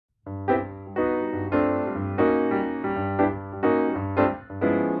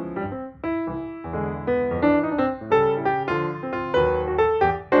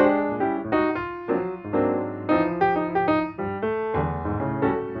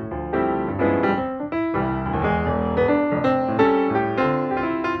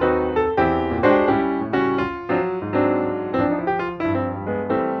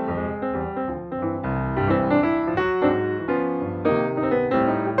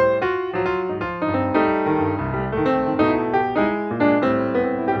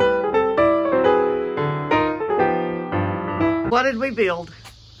we build?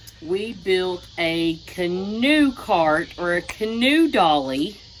 We built a canoe cart or a canoe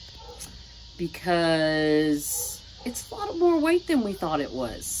dolly because it's a lot more weight than we thought it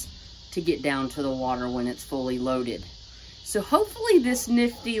was to get down to the water when it's fully loaded. So hopefully this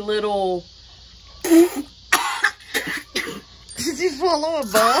nifty little... Did you swallow a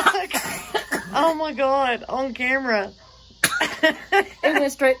bug? Oh my God, on camera. It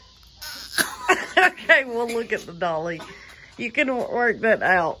went straight. Okay, we'll look at the dolly. You can work that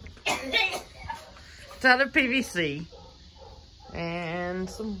out. It's out of PVC. And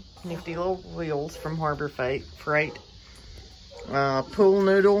some nifty little wheels from Harbor Freight. Pool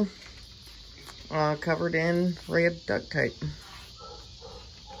noodle. Covered in red duct tape.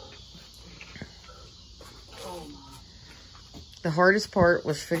 The hardest part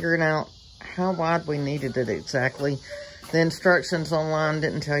was figuring out how wide we needed it exactly. The instructions online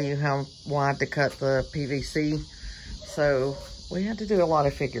didn't tell you how wide to cut the PVC. So we had to do a lot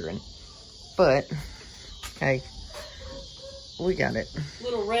of figuring. But, hey, we got it.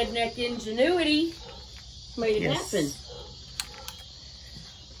 Little redneck ingenuity made it happen.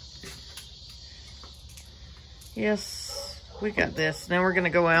 Yes, we got this. Now we're going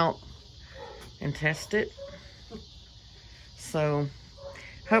to go out and test it. So,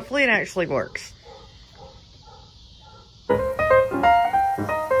 hopefully it actually works.